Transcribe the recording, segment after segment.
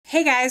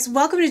Hey guys,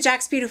 welcome to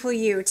Jack's Beautiful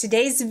You.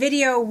 Today's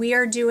video we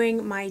are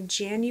doing my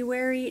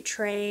January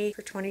tray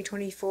for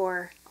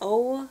 2024.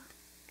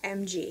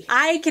 OMG.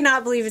 I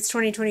cannot believe it's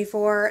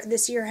 2024.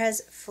 This year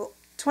has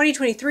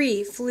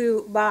 2023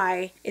 flew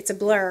by. It's a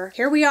blur.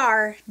 Here we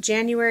are,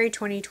 January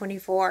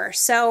 2024.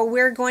 So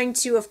we're going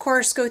to, of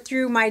course, go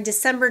through my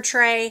December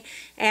tray,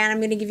 and I'm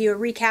going to give you a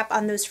recap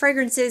on those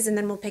fragrances, and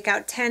then we'll pick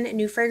out 10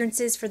 new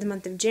fragrances for the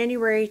month of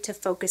January to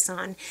focus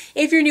on.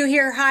 If you're new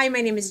here, hi,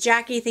 my name is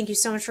Jackie. Thank you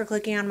so much for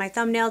clicking on my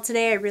thumbnail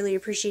today. I really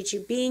appreciate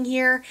you being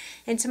here.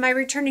 And to my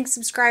returning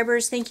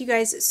subscribers, thank you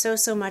guys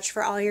so much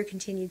for all your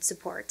continued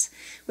support.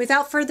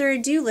 Without further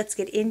ado, let's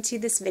get into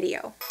this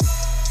video.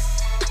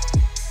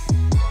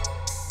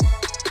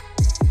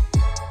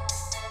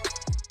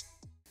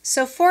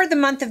 So for the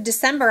month of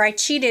December, I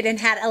cheated and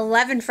had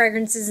 11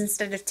 fragrances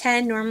instead of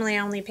 10. Normally I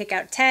only pick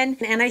out 10,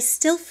 and I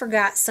still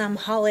forgot some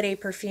holiday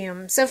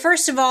perfume. So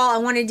first of all, I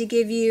wanted to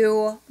give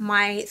you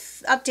my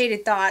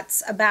updated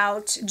thoughts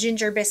about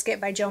Ginger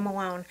Biscuit by Jo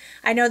Malone.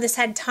 I know this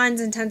had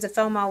tons and tons of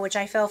FOMO, which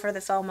I fell for the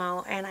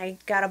FOMO, and I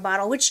got a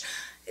bottle, which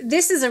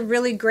this is a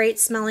really great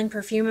smelling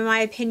perfume in my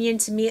opinion.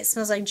 To me, it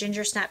smells like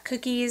ginger snap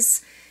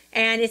cookies.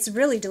 And it's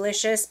really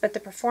delicious, but the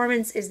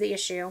performance is the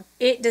issue.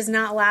 It does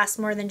not last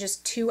more than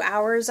just 2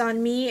 hours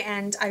on me,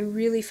 and I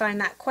really find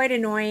that quite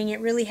annoying. It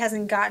really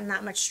hasn't gotten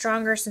that much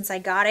stronger since I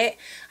got it.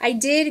 I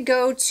did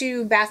go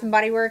to Bath &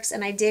 Body Works,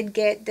 and I did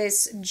get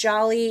this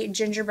Jolly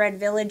Gingerbread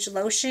Village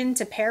lotion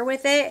to pair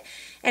with it,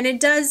 and it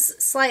does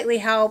slightly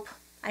help,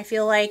 I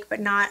feel like, but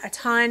not a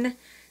ton.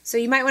 So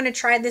you might want to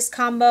try this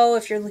combo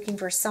if you're looking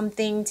for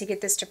something to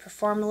get this to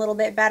perform a little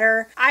bit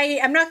better.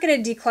 I'm not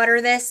going to declutter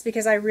this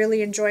because I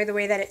really enjoy the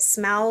way that it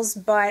smells,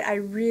 but I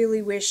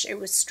really wish it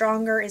was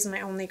stronger is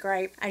my only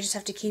gripe. I just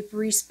have to keep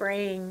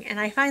respraying, and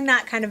I find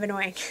that kind of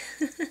annoying.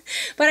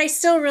 But I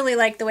still really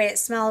like the way it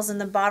smells, and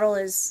the bottle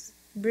is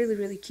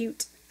really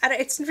cute.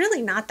 It's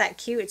really not that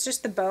cute, it's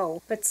just the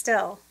bow, but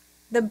still.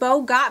 The bow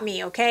got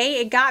me,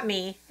 okay? It got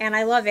me, and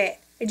I love it.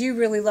 I do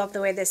really love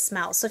the way this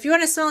smells. So if you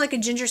want to smell like a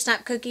ginger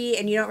snap cookie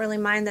and you don't really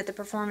mind that the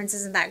performance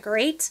isn't that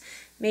great,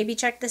 maybe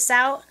check this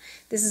out.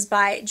 This is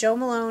by Jo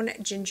Malone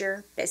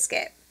Ginger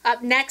Biscuit.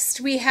 Up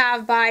next we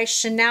have by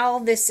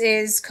Chanel. This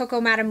is Coco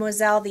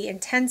Mademoiselle, the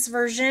intense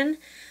version.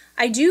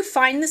 I do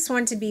find this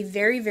one to be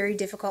very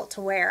difficult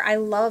to wear. I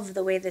love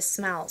the way this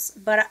smells,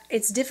 but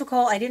it's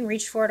difficult. I didn't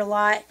reach for it a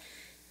lot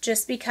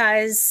just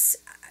because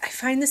I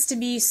find this to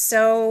be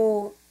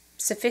so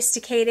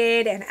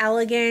sophisticated and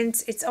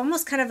elegant. It's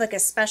almost kind of like a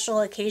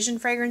special occasion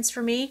fragrance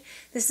for me.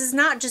 This is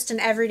not just an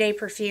everyday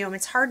perfume.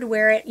 It's hard to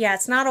wear it. Yeah,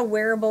 it's not a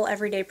wearable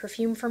everyday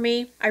perfume for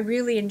me. I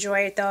really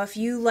enjoy it though. If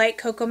you like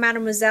Coco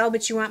Mademoiselle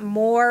but you want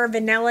more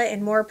vanilla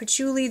and more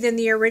patchouli than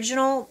the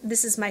original,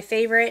 this is my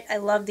favorite. I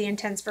love the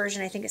intense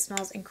version. I think it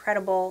smells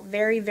incredible.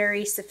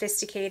 Very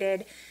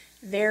sophisticated.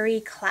 Very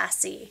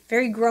classy,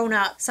 very grown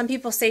up. Some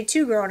people say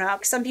too grown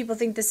up. Some people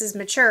think this is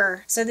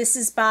mature. So this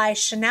is by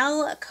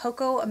Chanel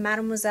Coco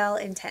Mademoiselle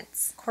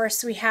Intense. Of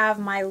course, we have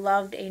my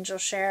loved Angel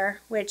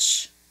Share,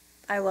 which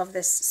I love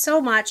this so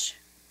much.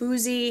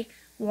 Boozy,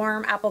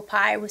 warm apple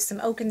pie with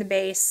some oak in the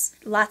base,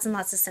 lots and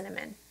lots of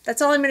cinnamon.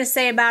 That's all I'm going to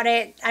say about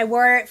it. I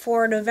wore it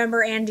for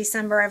November and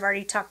December. I've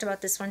already talked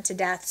about this one to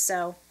death.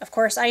 So, of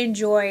course, I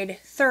enjoyed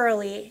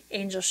thoroughly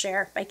Angel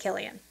Share by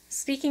KILIAN.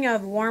 Speaking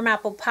of warm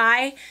apple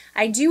pie,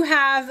 I do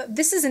have,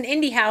 this is an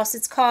indie house,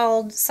 it's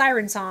called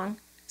Siren Song.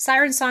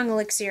 Siren Song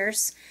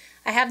Elixirs.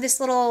 I have this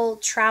little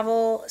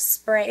travel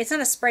spray. It's not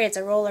a spray, it's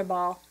a roller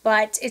ball.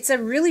 But it's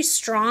a really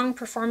strong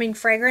performing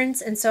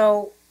fragrance, and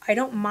so I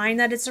don't mind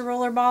that it's a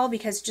roller ball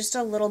because just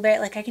a little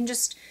bit, like I can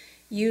just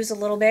use a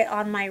little bit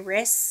on my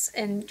wrists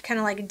and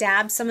kind of like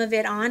dab some of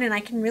it on, and I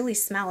can really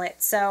smell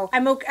it. So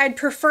I'd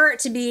prefer it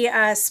to be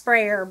a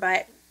sprayer,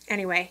 but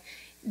anyway.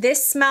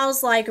 This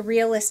smells like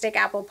realistic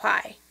apple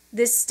pie.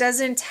 This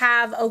doesn't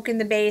have oak in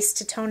the base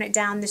to tone it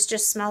down. This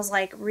just smells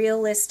like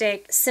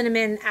realistic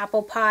cinnamon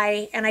apple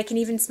pie, and I can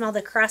even smell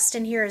the crust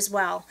in here as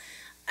well.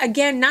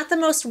 Again, not the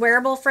most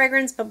wearable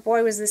fragrance, but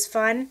boy was this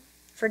fun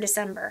for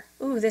December.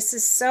 Ooh, this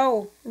is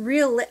so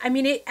real. I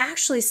mean, it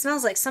actually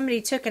smells like somebody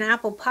took an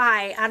apple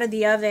pie out of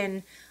the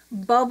oven,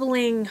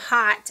 bubbling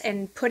hot,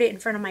 and put it in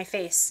front of my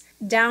face,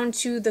 down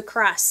to the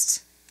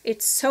crust.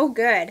 It's so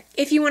good.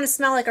 If you want to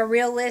smell like a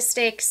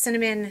realistic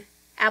cinnamon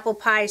apple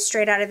pie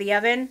straight out of the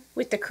oven,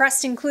 with the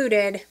crust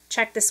included,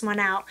 check this one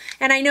out.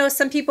 And I know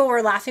some people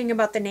were laughing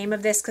about the name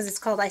of this because it's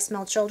called I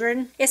Smell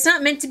Children. It's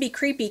not meant to be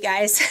creepy,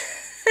 guys.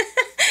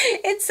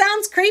 It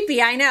sounds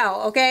creepy, I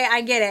know, okay?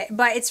 I get it.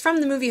 But it's from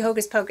the movie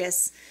Hocus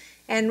Pocus.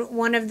 And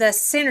one of the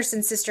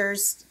Sanderson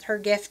sisters, her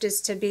gift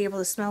is to be able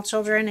to smell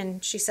children,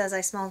 and she says,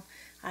 I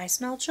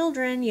smell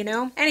children, you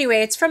know?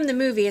 Anyway, it's from the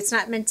movie. It's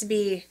not meant to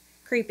be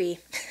creepy.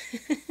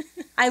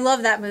 I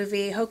love that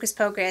movie, Hocus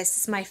Pocus.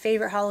 It's my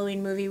favorite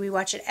Halloween movie. We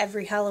watch it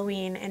every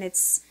Halloween, and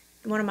it's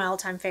one of my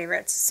all-time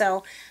favorites.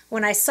 So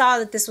when I saw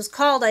that this was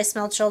called I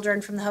Smell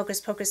Children from the Hocus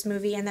Pocus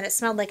movie and that it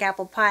smelled like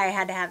apple pie, I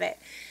had to have it.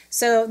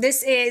 So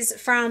this is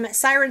from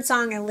Siren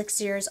Song and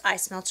Elixir's I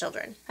Smell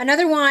Children.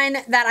 Another one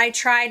that I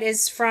tried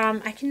is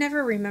from, I can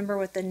never remember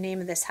what the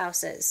name of this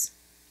house is.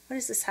 What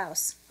is this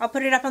house? I'll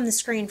put it up on the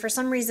screen. For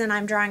some reason,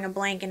 I'm drawing a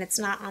blank and it's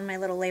not on my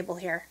little label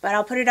here, but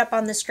I'll put it up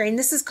on the screen.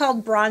 This is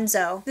called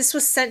Bronzo. This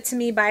was sent to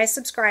me by a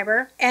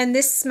subscriber, and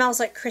this smells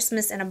like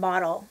Christmas in a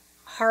bottle.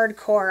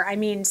 Hardcore. I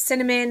mean,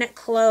 cinnamon,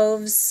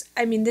 cloves.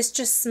 I mean, this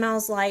just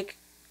smells like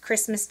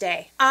Christmas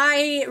Day.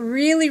 I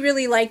really,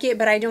 really like it,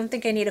 but I don't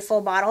think I need a full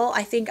bottle.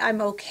 I think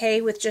I'm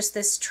okay with just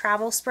this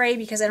travel spray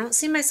because I don't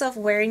see myself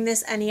wearing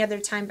this any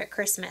other time but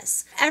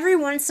Christmas. Every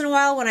once in a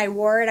while when I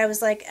wore it, I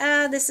was like,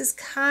 this is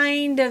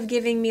kind of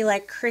giving me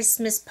like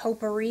Christmas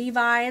potpourri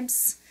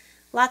vibes.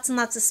 Lots and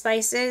lots of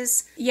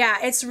spices. Yeah,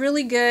 it's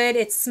really good.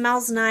 It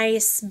smells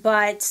nice,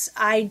 but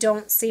I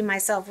don't see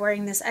myself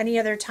wearing this any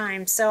other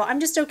time. So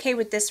I'm just okay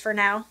with this for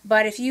now.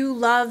 But if you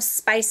love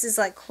spices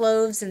like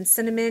cloves and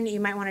cinnamon, you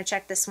might want to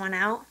check this one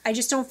out. I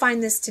just don't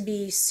find this to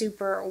be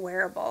super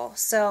wearable.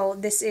 So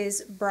this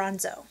is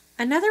Bronzo.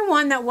 Another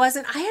one that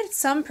wasn't, I had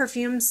some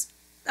perfumes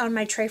on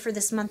my tray for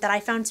this month that I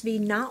found to be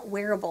not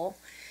wearable,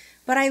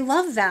 but I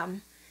love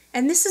them.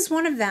 And this is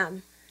one of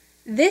them.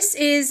 This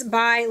is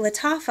by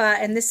Lattafa,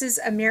 and this is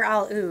Ameer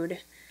al Oudh.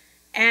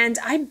 And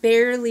I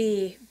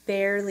barely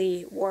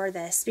wore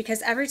this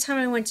because every time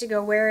I went to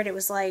go wear it, it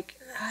was like,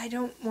 I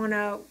don't want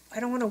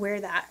to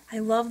wear that. I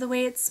love the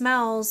way it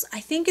smells.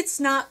 I think it's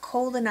not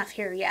cold enough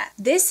here yet.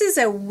 This is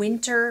a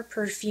winter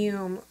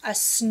perfume, a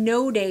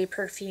snow day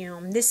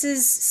perfume. This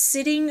is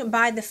sitting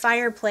by the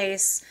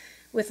fireplace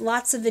with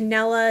lots of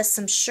vanilla,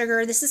 some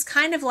sugar. This is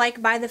kind of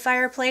like By the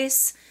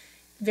Fireplace.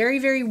 Very,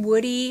 very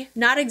woody.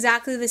 Not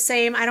exactly the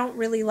same. I don't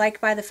really like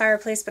By the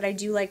Fireplace, but I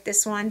do like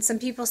this one. Some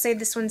people say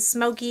this one's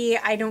smoky.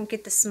 I don't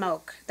get the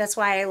smoke. That's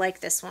why I like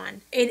this one.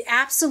 It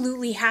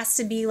absolutely has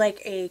to be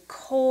like a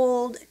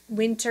cold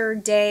winter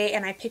day,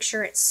 and I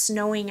picture it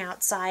snowing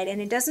outside. And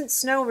it doesn't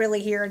snow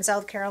really here in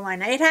South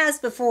Carolina. It has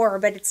before,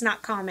 but it's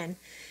not common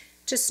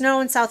to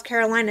snow in South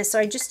Carolina, so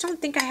I just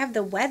don't think I have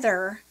the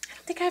weather.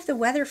 I think I have the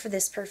weather for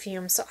this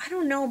perfume, so I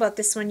don't know about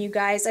this one, you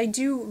guys. I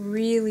do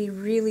really,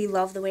 really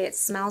love the way it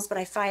smells, but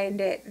I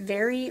find it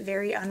very,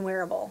 very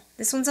unwearable.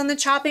 This one's on the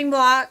chopping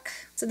block.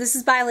 So this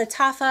is by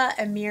Lattafa,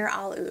 Ameer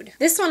al Oudh.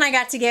 This one I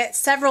got to get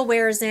several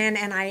wears in,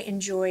 and I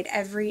enjoyed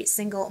every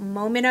single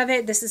moment of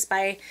it. This is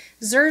by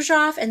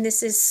Xerjoff, and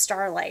this is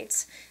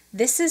Starlight.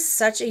 This is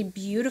such a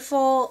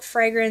beautiful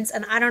fragrance,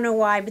 and I don't know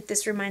why, but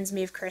this reminds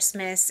me of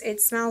Christmas.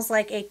 It smells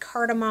like a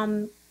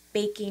cardamom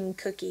baking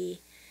cookie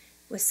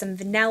with some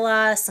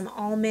vanilla, some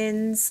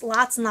almonds,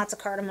 lots and lots of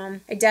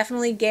cardamom. I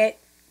definitely get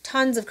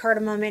tons of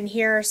cardamom in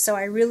here, so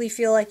I really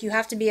feel like you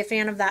have to be a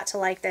fan of that to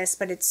like this,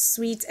 but it's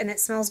sweet and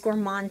it smells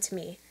gourmand to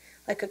me,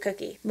 like a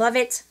cookie. Love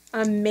it.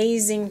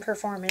 Amazing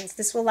performance.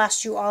 This will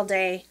last you all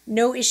day.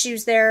 No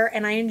issues there,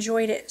 and I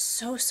enjoyed it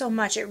so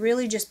much. It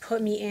really just put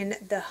me in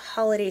the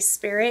holiday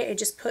spirit. It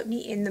just put me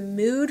in the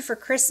mood for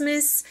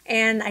Christmas,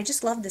 and I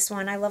just love this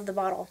one. I love the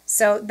bottle.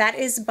 So that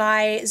is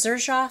by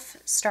Xerjoff,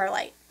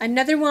 Starlight.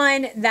 Another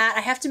one that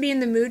I have to be in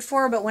the mood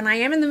for, but when I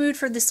am in the mood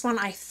for this one,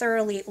 I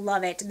thoroughly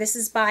love it. This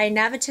is by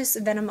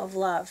Navitus, Venom of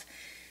Love.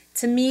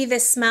 To me,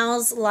 this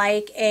smells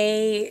like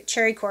a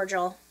cherry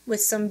cordial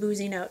with some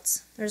boozy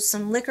notes. There's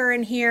some liquor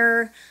in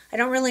here. I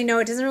don't really know.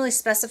 It doesn't really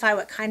specify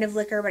what kind of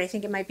liquor, but I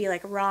think it might be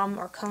like rum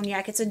or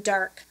cognac. It's a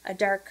dark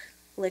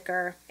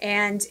liquor,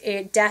 and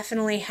it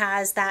definitely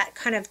has that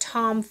kind of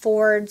Tom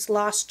Ford's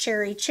Lost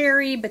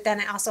Cherry, but then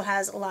it also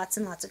has lots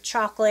and lots of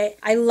chocolate.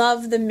 I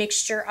love the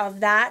mixture of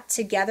that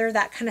together,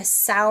 that kind of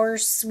sour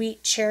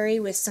sweet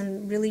cherry with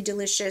some really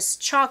delicious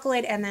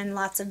chocolate, and then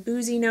lots of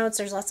boozy notes.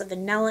 There's lots of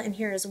vanilla in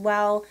here as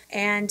well,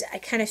 and I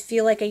kind of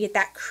feel like I get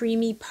that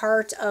creamy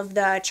part of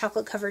the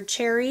chocolate covered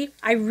cherry.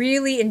 I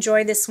really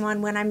enjoy this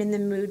one when I'm in the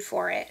mood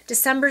for it.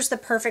 December's the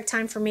perfect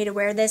time for me to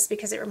wear this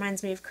because it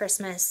reminds me of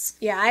Christmas.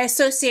 Yeah, I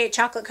associate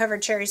chocolate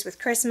covered cherries with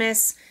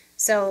Christmas,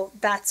 so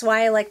that's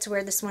why I like to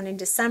wear this one in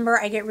December.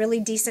 I get really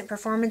decent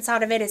performance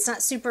out of it. It's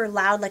not super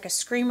loud like a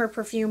screamer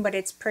perfume, but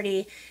it's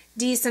pretty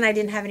decent. I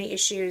didn't have any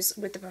issues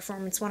with the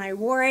performance when I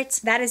wore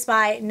it. That is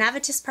by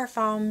Navitus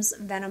Parfums,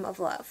 Venom of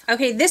Love.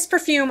 Okay, this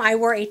perfume I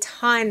wore a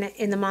ton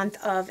in the month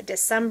of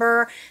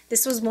December.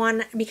 This was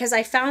one because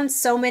I found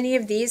so many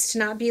of these to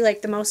not be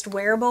like the most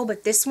wearable,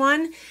 but this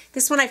one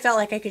I felt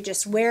like I could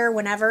just wear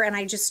whenever, and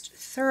I just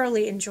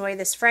thoroughly enjoy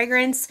this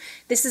fragrance.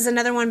 This is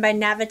another one by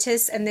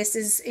Navitus, and this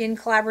is in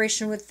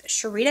collaboration with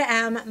Sharita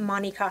M,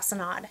 Mahni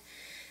Cassonade.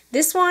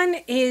 This one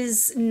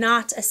is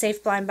not a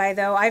safe blind buy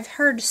though. I've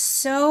heard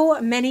so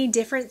many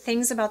different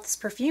things about this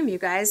perfume, you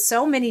guys.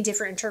 So many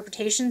different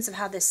interpretations of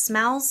how this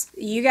smells.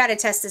 You gotta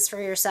test this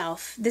for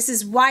yourself. This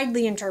is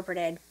widely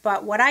interpreted,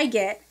 but what I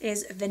get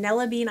is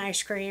vanilla bean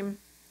ice cream,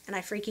 and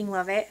I freaking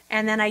love it.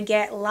 And then I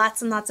get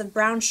lots and lots of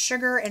brown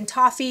sugar and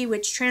toffee,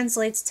 which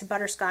translates to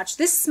butterscotch.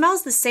 This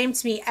smells the same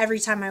to me every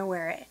time I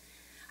wear it.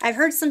 I've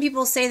heard some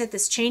people say that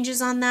this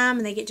changes on them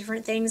and they get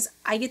different things.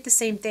 I get the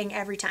same thing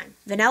every time.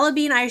 Vanilla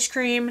bean ice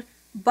cream,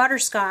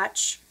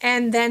 butterscotch,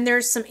 and then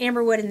there's some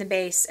amberwood in the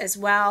base as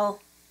well.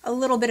 a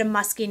little bit of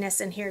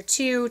muskiness in here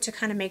too to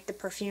kind of make the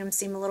perfume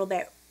seem a little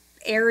bit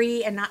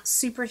airy and not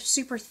super,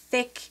 super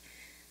thick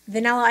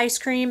vanilla ice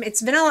cream.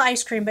 It's vanilla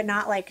ice cream, but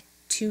not like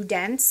too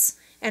dense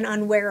and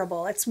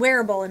unwearable. It's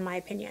wearable in my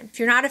opinion. If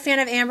you're not a fan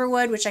of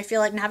amberwood, which I feel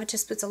like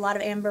Navitus puts a lot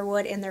of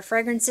amberwood in their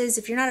fragrances,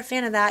 if you're not a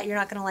fan of that, you're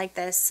not gonna like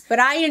this. But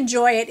I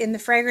enjoy it in the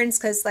fragrance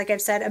because, like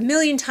I've said a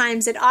million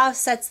times, it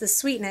offsets the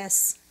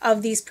sweetness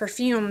of these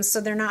perfumes,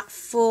 so they're not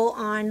full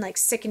on like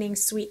sickening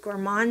sweet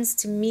gourmands.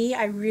 To me,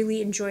 I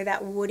really enjoy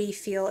that woody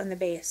feel in the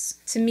base.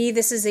 To me,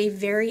 this is a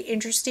very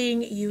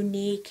interesting,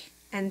 unique,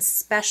 and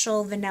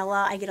special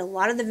vanilla. I get a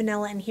lot of the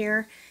vanilla in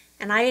here,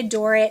 and I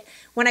adore it.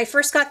 When I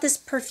first got this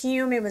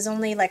perfume, it was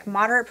only like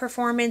moderate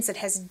performance. It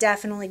has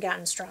definitely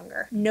gotten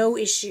stronger. No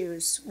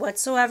issues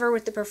whatsoever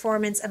with the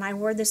performance, and I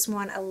wore this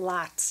one a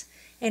lot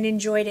and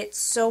enjoyed it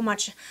so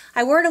much.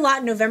 I wore it a lot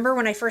in November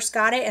when I first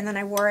got it, and then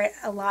I wore it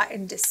a lot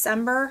in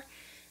December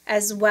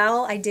as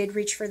well. I did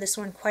reach for this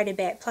one quite a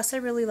bit. Plus, I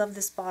really love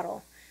this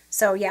bottle.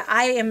 So yeah,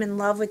 I am in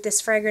love with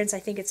this fragrance. I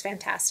think it's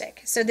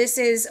fantastic. So this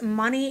is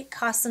Mahni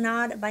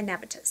Cassonade by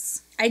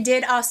Navitus. I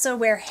did also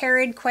wear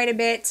Herod quite a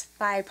bit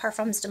by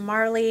Parfums de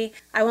Marly.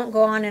 I won't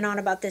go on and on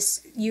about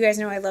this. You guys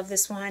know I love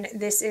this one.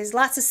 This is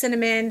lots of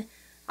cinnamon.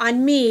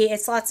 On me,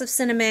 it's lots of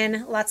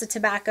cinnamon, lots of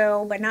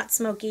tobacco, but not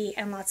smoky,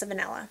 and lots of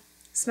vanilla.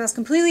 It smells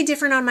completely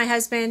different on my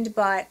husband,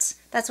 but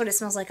that's what it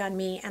smells like on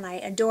me, and I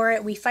adore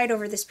it. We fight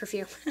over this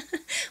perfume.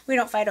 We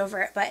don't fight over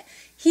it, but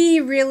he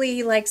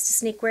really likes to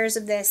sneak wares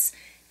of this,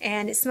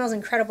 and it smells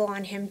incredible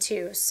on him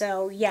too.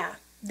 So yeah,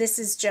 this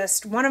is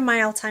just one of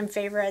my all-time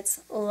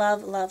favorites.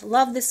 Love, love,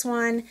 love this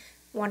one.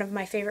 One of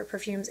my favorite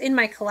perfumes in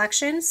my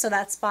collection. So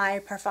that's by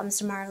Parfums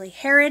de Marly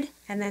Herod.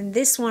 And then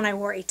this one I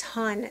wore a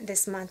ton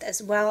this month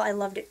as well. I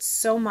loved it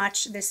so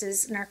much. This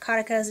is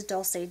Narcotica's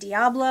Dolce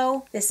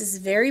Diablo. This is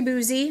very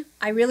boozy.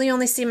 I really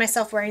only see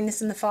myself wearing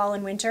this in the fall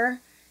and winter.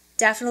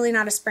 Definitely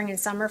not a spring and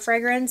summer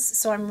fragrance,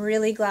 so I'm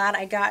really glad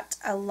I got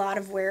a lot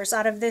of wears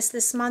out of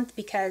this month,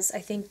 because I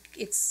think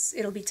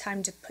it'll be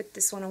time to put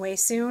this one away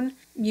soon.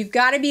 You've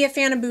got to be a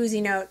fan of boozy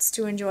notes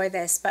to enjoy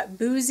this, but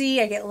boozy,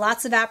 I get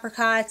lots of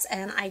apricots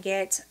and I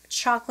get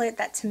chocolate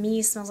that to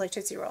me smells like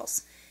Tootsie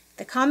Rolls.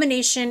 The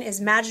combination is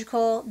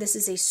magical. This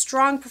is a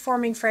strong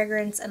performing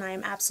fragrance and I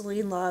am absolutely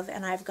in love,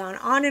 and I've gone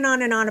on and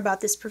on and on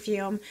about this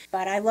perfume,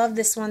 but I love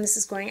this one. This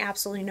is going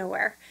absolutely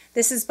nowhere.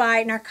 This is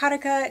by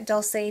Narcotica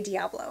Dolce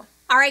Diablo.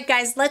 Alright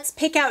guys, let's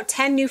pick out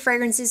 10 new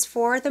fragrances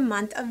for the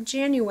month of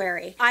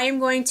January. I am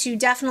going to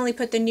definitely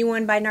put the new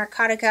one by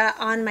Narcotica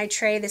on my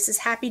tray. This is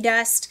Happy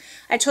Dust.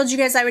 I told you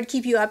guys I would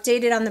keep you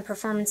updated on the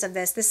performance of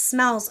this. This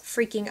smells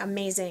freaking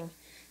amazing.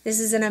 This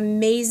is an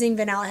amazing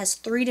vanilla. It has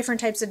 3 different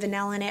types of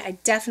vanilla in it. I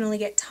definitely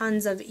get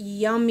tons of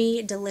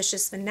yummy,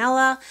 delicious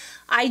vanilla.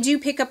 I do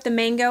pick up the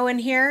mango in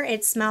here.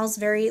 It smells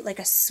very like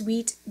a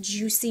sweet,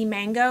 juicy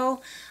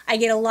mango. I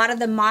get a lot of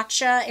the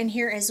matcha in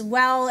here as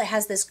well. It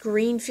has this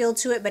green feel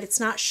to it, but it's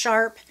not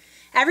sharp.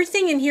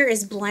 Everything in here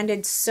is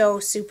blended so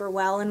super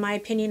well, in my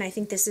opinion. I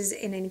think this is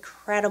an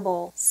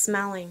incredible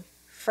smelling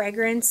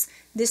fragrance.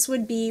 This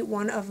would be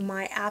one of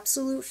my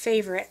absolute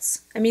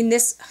favorites. I mean,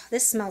 this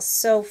smells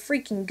so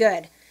freaking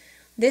good.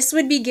 This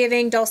would be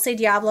giving Dolce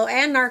Diablo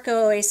and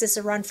Narco Oasis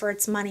a run for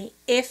its money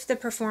if the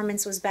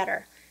performance was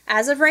better.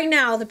 As of right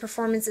now, the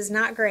performance is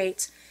not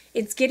great.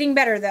 It's getting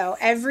better though.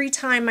 Every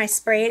time I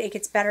spray it, it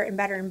gets better and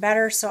better and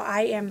better. So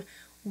I am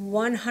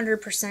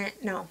 100%,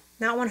 no,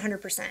 not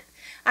 100%.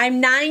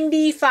 I'm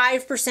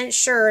 95%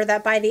 sure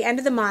that by the end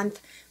of the month,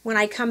 when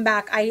I come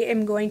back, I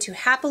am going to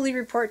happily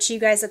report to you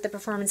guys that the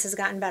performance has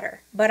gotten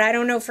better. But I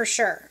don't know for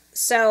sure.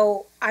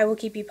 So I will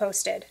keep you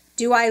posted.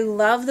 Do I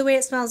love the way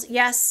it smells?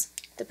 Yes.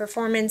 The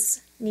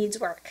performance needs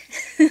work.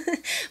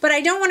 But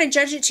I don't want to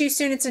judge it too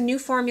soon. It's a new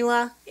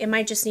formula. It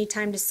might just need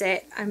time to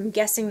sit. I'm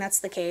guessing that's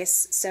the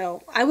case.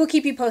 So I will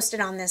keep you posted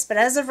on this. But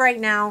as of right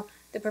now,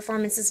 the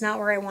performance is not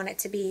where I want it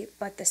to be,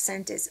 but the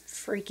scent is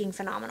freaking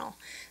phenomenal.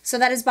 So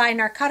that is by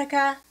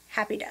Narcotica,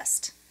 Happy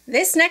Dust.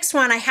 This next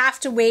one I have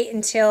to wait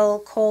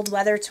until cold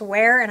weather to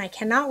wear, and I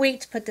cannot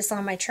wait to put this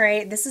on my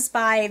tray. This is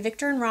by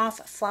Viktor & Rolf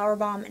Flower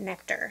Bomb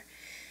Nectar.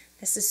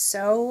 This is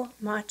so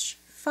much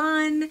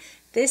fun.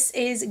 This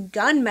is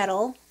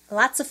gunmetal,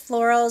 lots of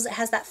florals. It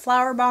has that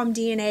flower bomb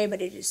DNA,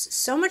 but it is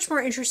so much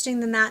more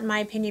interesting than that in my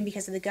opinion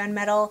because of the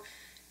gunmetal.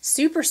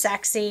 Super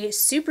sexy,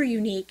 super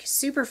unique,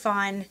 super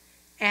fun,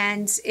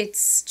 and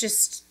it's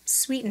just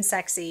sweet and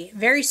sexy.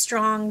 Very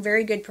strong,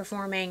 very good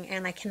performing,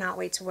 and I cannot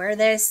wait to wear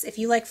this. If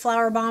you like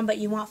flower bomb but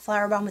you want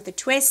flower bomb with a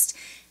twist,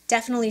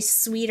 definitely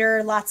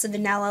sweeter, lots of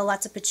vanilla,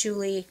 lots of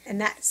patchouli,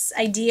 and that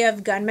idea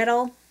of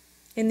gunmetal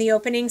in the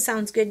opening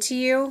sounds good to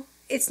you.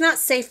 It's not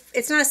safe.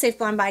 It's not a safe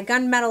blonde buy.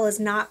 Gunmetal is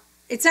not.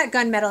 It's not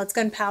gunmetal. It's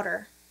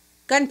gunpowder.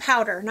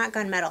 Gunpowder, not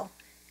gunmetal.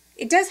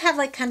 It does have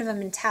like kind of a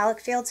metallic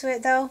feel to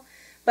it though,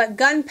 but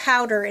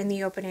gunpowder in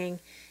the opening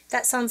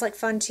that sounds like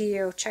fun to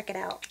you, check it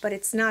out. But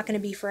it's not going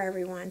to be for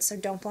everyone, so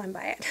don't blind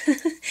buy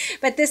it.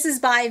 But this is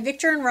by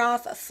Viktor &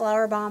 Rolf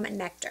Flower Bomb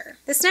Nectar.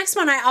 This next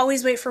one I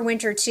always wait for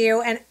winter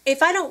too, and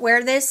if I don't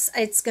wear this,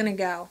 it's going to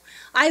go.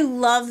 I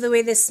love the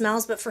way this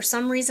smells, but for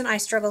some reason I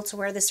struggle to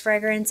wear this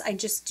fragrance. I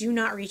just do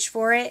not reach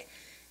for it.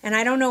 And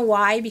I don't know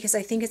why, because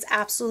I think it's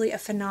absolutely a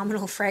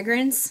phenomenal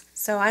fragrance.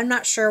 So I'm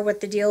not sure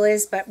what the deal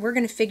is, but we're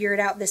going to figure it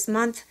out this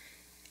month.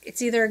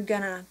 It's either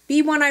going to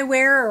be one I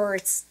wear or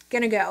it's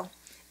going to go.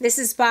 This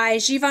is by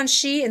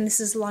Givenchy, and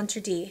this is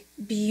L'Interdit.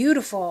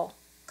 Beautiful,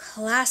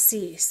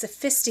 classy,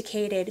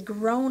 sophisticated,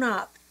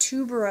 grown-up,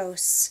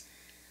 tuberose.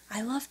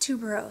 I love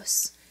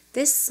tuberose.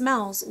 This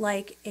smells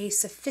like a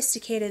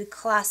sophisticated,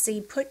 classy,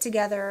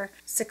 put-together,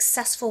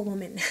 successful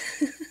woman.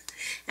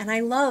 And I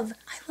love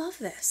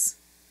this.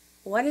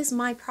 What is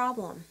my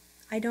problem?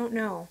 I don't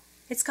know.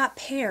 It's got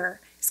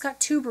pear. It's got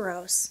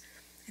tuberose.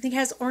 I think it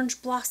has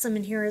orange blossom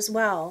in here as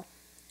well.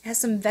 It has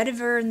some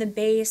vetiver in the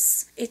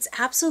base. It's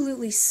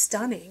absolutely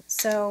stunning.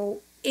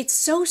 So it's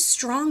so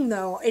strong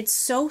though. It's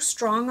so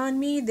strong on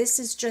me. This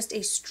is just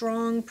a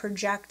strong,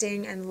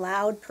 projecting, and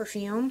loud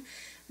perfume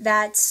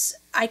that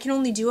I can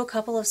only do a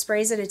couple of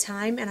sprays at a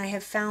time, and I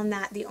have found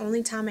that the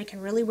only time I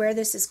can really wear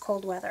this is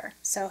cold weather.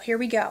 So here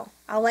we go.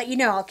 I'll let you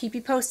know. I'll keep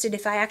you posted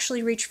if I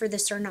actually reach for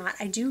this or not.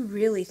 I do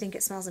really think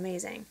it smells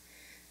amazing.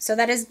 So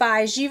that is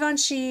by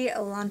Givenchy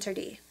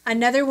L'Interdit.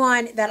 Another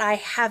one that I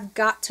have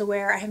got to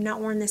wear. I have not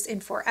worn this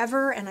in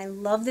forever, and I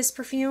love this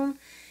perfume,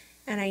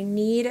 and I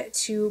need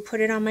to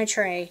put it on my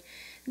tray.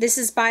 This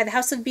is by the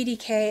House of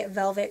BDK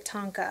Velvet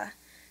Tonka.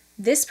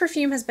 This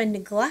perfume has been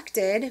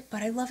neglected,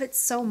 but I love it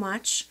so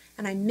much,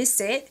 and I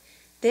miss it.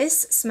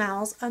 This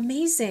smells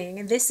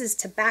amazing. This is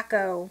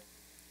tobacco.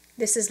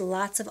 This is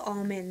lots of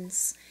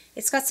almonds.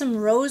 It's got some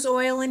rose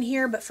oil in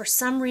here, but for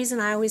some reason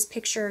I always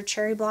picture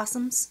cherry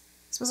blossoms.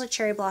 It smells like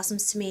cherry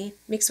blossoms to me,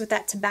 mixed with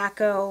that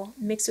tobacco,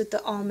 mixed with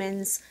the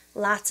almonds,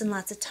 lots and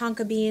lots of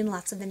tonka bean,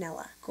 lots of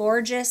vanilla.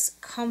 Gorgeous,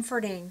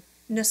 comforting,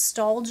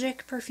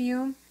 nostalgic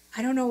perfume.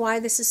 I don't know why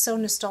this is so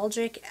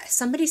nostalgic.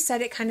 Somebody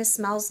said it kind of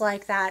smells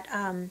like that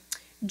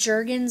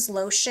Jergens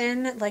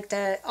lotion, like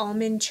the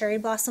almond cherry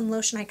blossom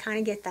lotion. I kind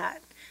of get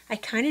that. I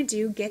kind of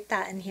do get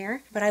that in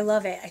here, but I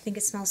love it. I think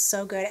it smells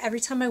so good. Every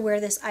time I wear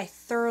this, I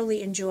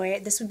thoroughly enjoy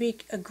it. This would be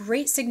a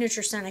great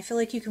signature scent. I feel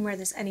like you can wear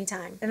this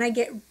anytime. And I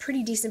get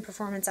pretty decent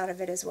performance out of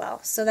it as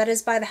well. So that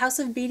is by the House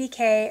of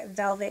BDK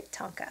Velvet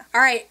Tonka. All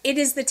right, it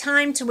is the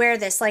time to wear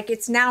this. Like,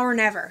 it's now or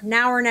never.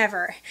 Now or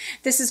never.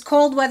 This is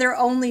cold weather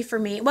only for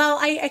me. Well,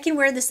 I can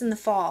wear this in the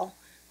fall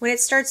when it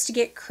starts to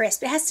get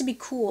crisp. It has to be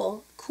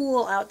cool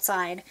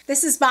outside.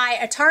 This is by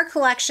Attar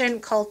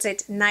Collection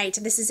Khaltat Night.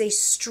 This is a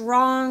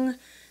strong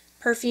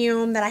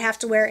perfume that I have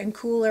to wear in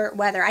cooler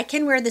weather. I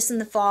can wear this in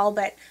the fall,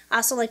 but I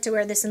also like to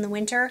wear this in the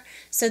winter.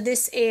 So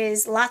this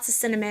is lots of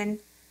cinnamon,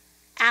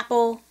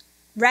 apple,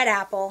 red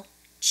apple,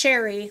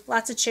 cherry,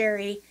 lots of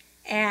cherry,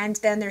 and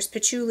then there's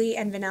patchouli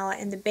and vanilla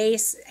in the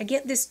base. I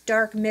get this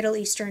dark Middle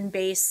Eastern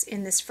base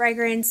in this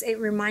fragrance. It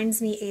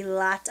reminds me a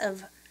lot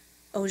of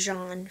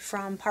Oudh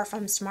from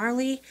Parfums de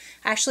Marly.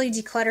 I actually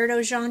decluttered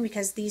Oudh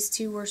because these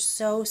two were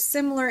so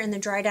similar. In the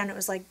dry down, it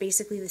was like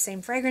basically the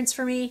same fragrance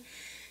for me,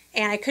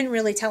 and I couldn't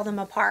really tell them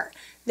apart.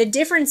 The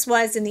difference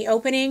was in the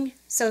opening.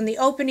 So in the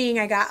opening,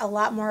 I got a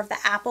lot more of the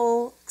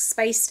apple,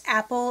 spiced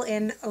apple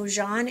in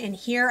Oudh, and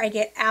here I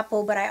get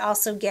apple, but I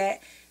also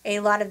get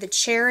a lot of the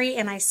cherry,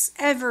 and I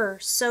ever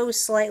so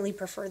slightly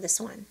prefer this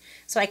one.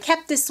 So I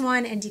kept this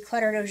one and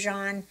decluttered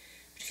Oudh.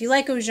 If you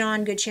like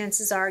Oudh, good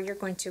chances are you're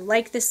going to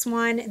like this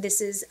one. This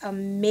is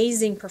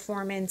amazing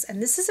performance,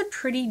 and this is a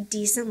pretty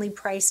decently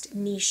priced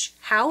niche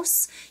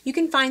house. You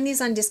can find these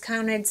on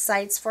discounted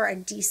sites for a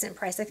decent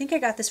price. I think I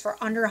got this for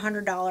under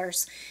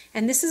 $100,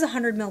 and this is a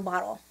 100 ml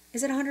bottle.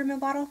 Is it a 100 ml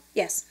bottle?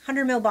 Yes,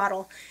 100 ml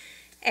bottle,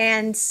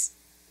 and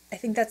I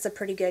think that's a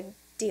pretty good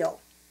deal,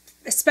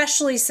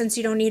 especially since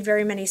you don't need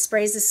very many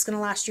sprays. This is going to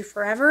last you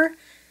forever,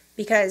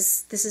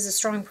 because this is a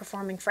strong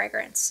performing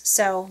fragrance.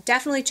 So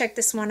definitely check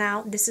this one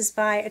out. This is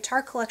by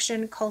Attar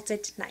Collection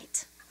Khaltat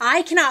Night.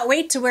 I cannot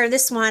wait to wear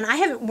this one. I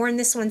haven't worn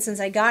this one since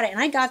I got it, and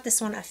I got this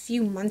one a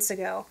few months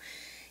ago.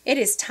 It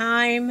is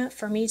time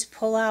for me to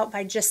pull out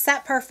by Hez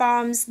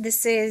Parfums.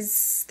 This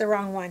is the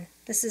wrong one.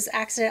 This is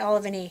Accident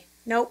Olive Vanille.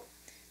 Nope,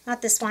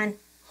 not this one.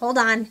 Hold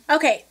on.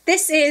 Okay,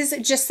 this is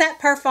Hez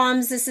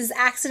Parfums. This is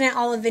Accident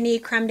Olive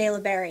Vanille Creme de la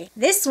Berry.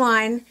 This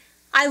one,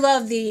 I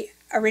love the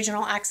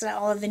original Accident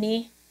Olive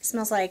Vanille. It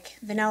smells like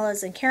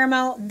vanillas and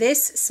caramel.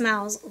 This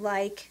smells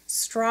like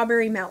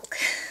strawberry milk.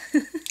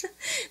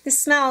 This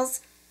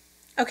smells,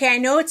 okay, I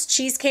know it's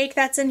cheesecake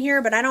that's in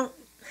here, but I don't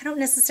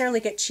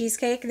necessarily get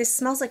cheesecake. This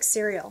smells like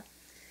cereal.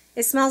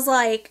 It smells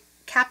like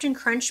Captain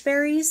Crunch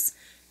berries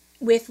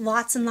with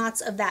lots and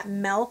lots of that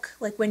milk,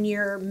 like when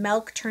your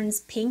milk turns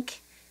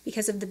pink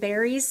because of the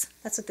berries.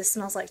 That's what this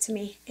smells like to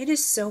me. It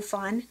is so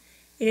fun.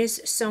 It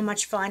is so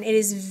much fun. It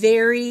is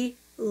very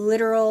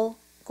literal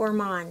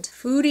gourmand,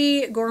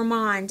 foodie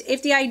gourmand.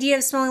 If the idea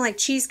of smelling like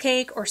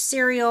cheesecake or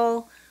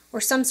cereal or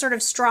some sort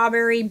of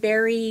strawberry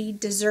berry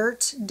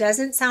dessert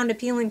doesn't sound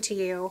appealing to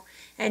you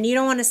and you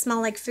don't want to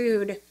smell like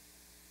food,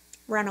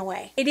 run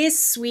away. It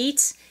is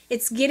sweet.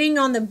 It's getting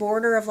on the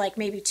border of like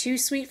maybe too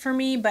sweet for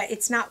me, but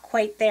it's not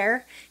quite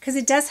there because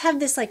it does have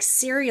this like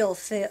cereal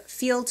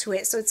feel to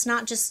it. So it's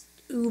not just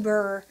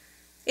uber,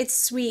 it's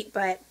sweet,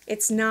 but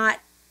it's not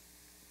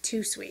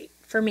too sweet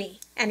for me.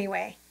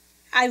 Anyway,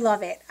 I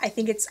love it. I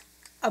think it's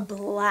a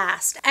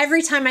blast.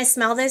 Every time I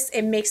smell this,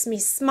 it makes me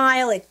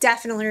smile. It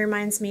definitely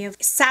reminds me of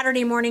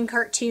Saturday morning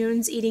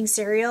cartoons eating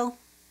cereal.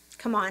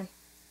 Come on,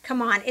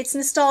 come on. It's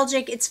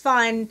nostalgic, it's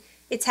fun,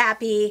 it's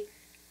happy.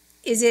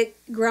 Is it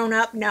grown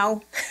up?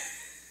 No.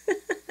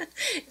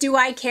 Do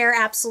I care?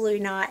 Absolutely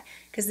not,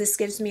 because this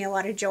gives me a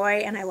lot of joy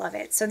and I love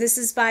it. So this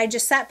is by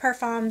Hez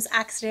Parfums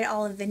Accident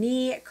Olive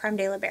Vanille Creme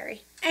de la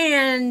Berry.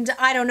 And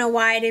I don't know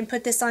why I didn't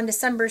put this on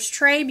December's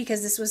tray,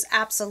 because this was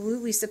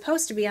absolutely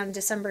supposed to be on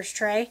December's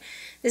tray.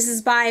 This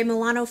is by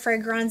Milano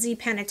Fragranze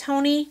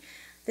Panettone.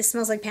 This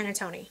smells like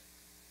panettone.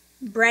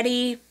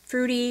 Bready,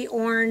 fruity,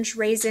 orange,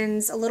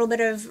 raisins, a little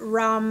bit of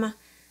rum,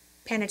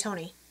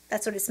 panettone.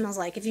 That's what it smells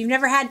like. If you've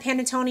never had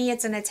panettone,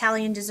 it's an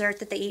Italian dessert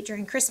that they eat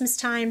during Christmas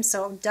time.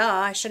 So duh,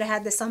 I should have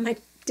had this on my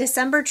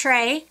December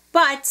tray.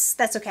 But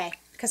that's okay,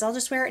 because I'll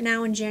just wear it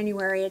now in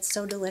January. It's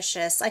so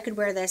delicious. I could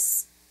wear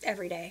this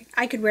every day.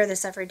 I could wear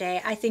this every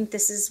day. I think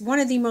this is one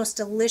of the most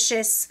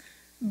delicious,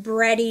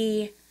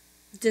 bready,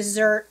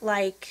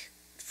 dessert-like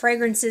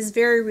fragrances,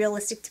 very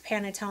realistic to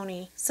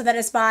panettone. So that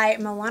is by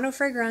Milano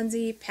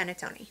Fragranze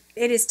Panettone.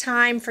 It is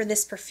time for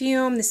this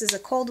perfume. This is a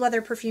cold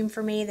weather perfume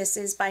for me. This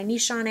is by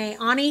Nishane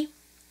Ani.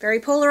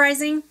 Very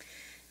polarizing,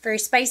 very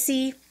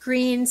spicy,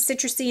 green,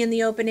 citrusy in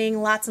the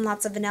opening, lots and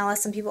lots of vanilla.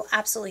 Some people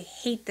absolutely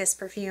hate this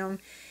perfume.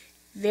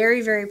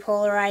 Very, very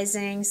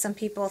polarizing. Some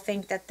people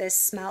think that this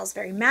smells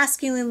very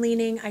masculine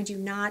leaning. I do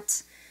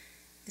not.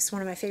 This is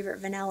one of my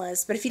favorite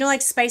vanillas. But if you don't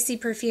like spicy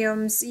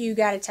perfumes, you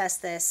got to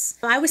test this.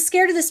 I was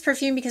scared of this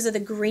perfume because of the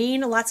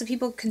green. Lots of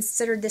people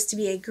considered this to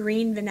be a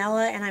green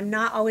vanilla, and I'm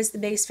not always the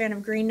biggest fan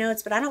of green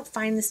notes, but I don't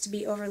find this to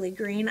be overly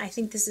green. I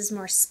think this is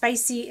more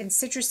spicy and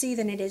citrusy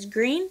than it is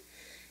green.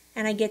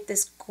 And I get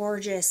this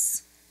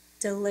gorgeous,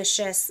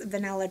 delicious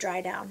vanilla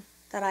dry down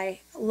that I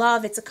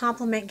love. It's a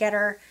compliment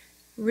getter.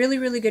 Really,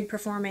 really good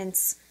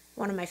performance.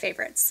 One of my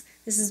favorites.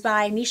 This is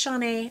by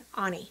Nishane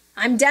Ani.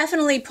 I'm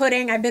definitely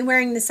I've been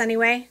wearing this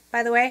anyway,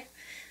 by the way,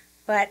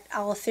 but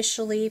I'll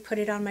officially put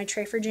it on my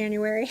tray for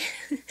January.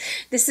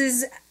 This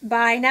is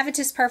by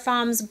Navitus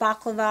Parfums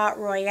Baklava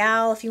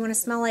Royale. If you want to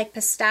smell like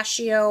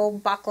pistachio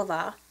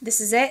baklava, this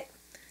is it.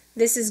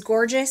 This is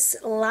gorgeous.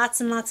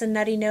 Lots and lots of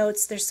nutty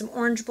notes. There's some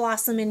orange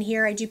blossom in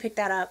here. I do pick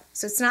that up.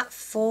 So it's not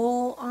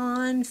full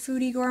on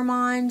foodie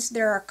gourmand.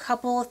 There are a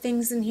couple of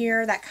things in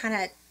here that kind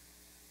of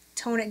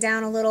tone it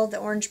down a little. The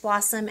orange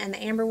blossom and the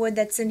amberwood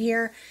that's in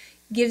here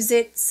gives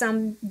it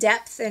some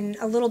depth and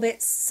a little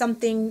bit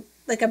something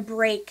like a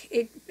break.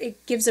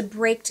 It gives a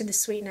break to the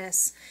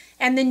sweetness.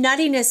 And the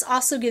nuttiness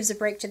also gives a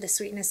break to the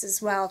sweetness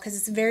as well, because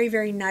it's very,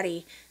 very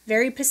nutty.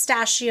 Very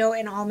pistachio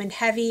and almond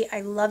heavy.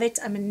 I love it.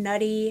 I'm a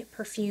nutty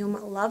perfume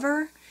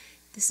lover.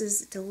 This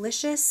is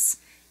delicious.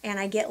 And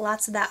I get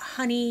lots of that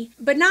honey,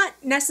 but not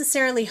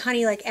necessarily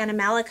honey like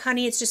animalic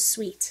honey. It's just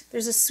sweet.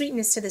 There's a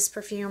sweetness to this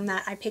perfume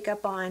that I pick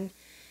up on.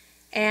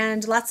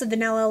 And lots of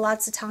vanilla,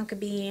 lots of tonka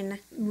bean,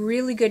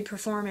 really good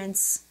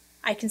performance.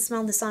 I can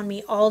smell this on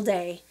me all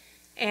day,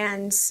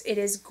 and it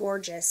is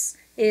gorgeous.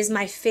 It is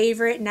my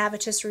favorite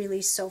Navitus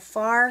release so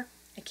far.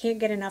 I can't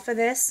get enough of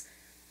this.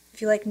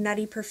 If you like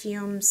nutty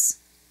perfumes,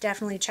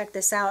 definitely check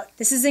this out.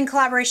 This is in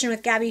collaboration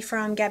with Gabby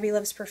from Gabby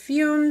Loves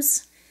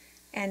Perfumes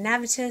and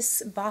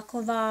Navitus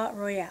Baklava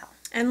Royale.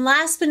 And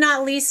last but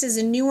not least is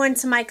a new one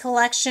to my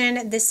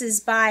collection. This is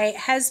by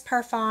Hez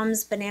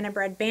Parfums Banana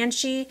Bread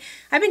Banshee.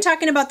 I've been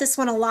talking about this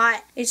one a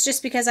lot. It's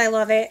just because I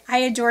love it. I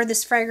adore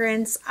this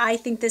fragrance. I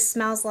think this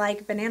smells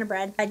like banana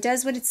bread. It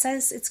does what it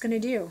says it's going to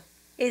do.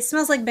 It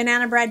smells like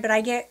banana bread, but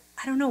I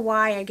don't know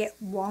why I get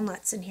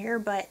walnuts in here,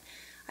 but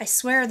I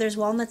swear there's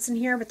walnuts in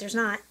here, but there's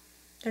not.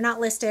 They're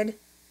not listed,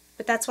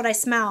 but that's what I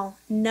smell.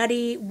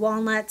 Nutty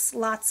walnuts,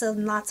 lots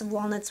and lots of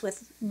walnuts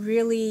with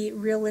really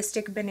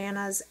realistic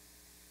bananas.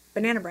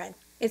 Banana bread.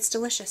 It's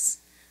delicious.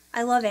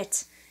 I love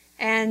it.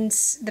 And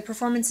the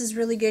performance is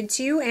really good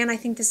too, and I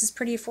think this is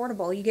pretty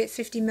affordable. You get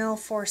 50 ml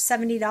for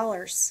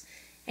 $70,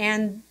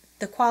 and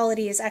the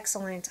quality is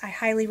excellent. I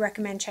highly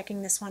recommend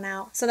checking this one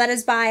out. So that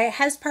is by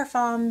Hez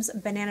Parfums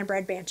Banana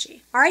Bread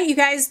Banshee. All right, you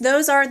guys,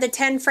 those are the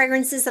 10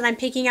 fragrances that I'm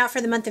picking out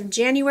for the month of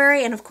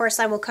January, and of course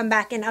I will come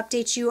back and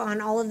update you on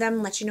all of them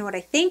and let you know what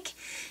I think.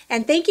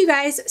 And thank you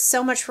guys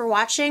so much for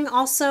watching.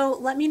 Also,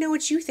 let me know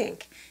what you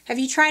think. Have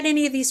you tried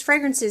any of these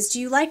fragrances? Do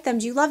you like them?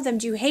 Do you love them?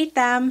 Do you hate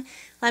them?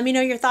 Let me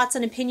know your thoughts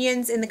and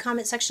opinions in the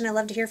comment section. I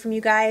love to hear from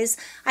you guys.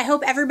 I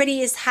hope everybody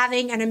is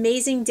having an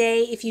amazing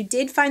day. If you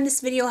did find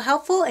this video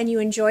helpful and you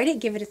enjoyed it,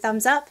 give it a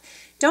thumbs up.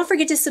 Don't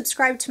forget to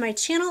subscribe to my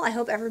channel. I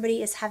hope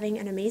everybody is having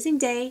an amazing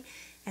day,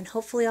 and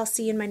hopefully I'll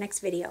see you in my next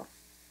video.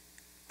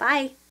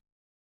 Bye.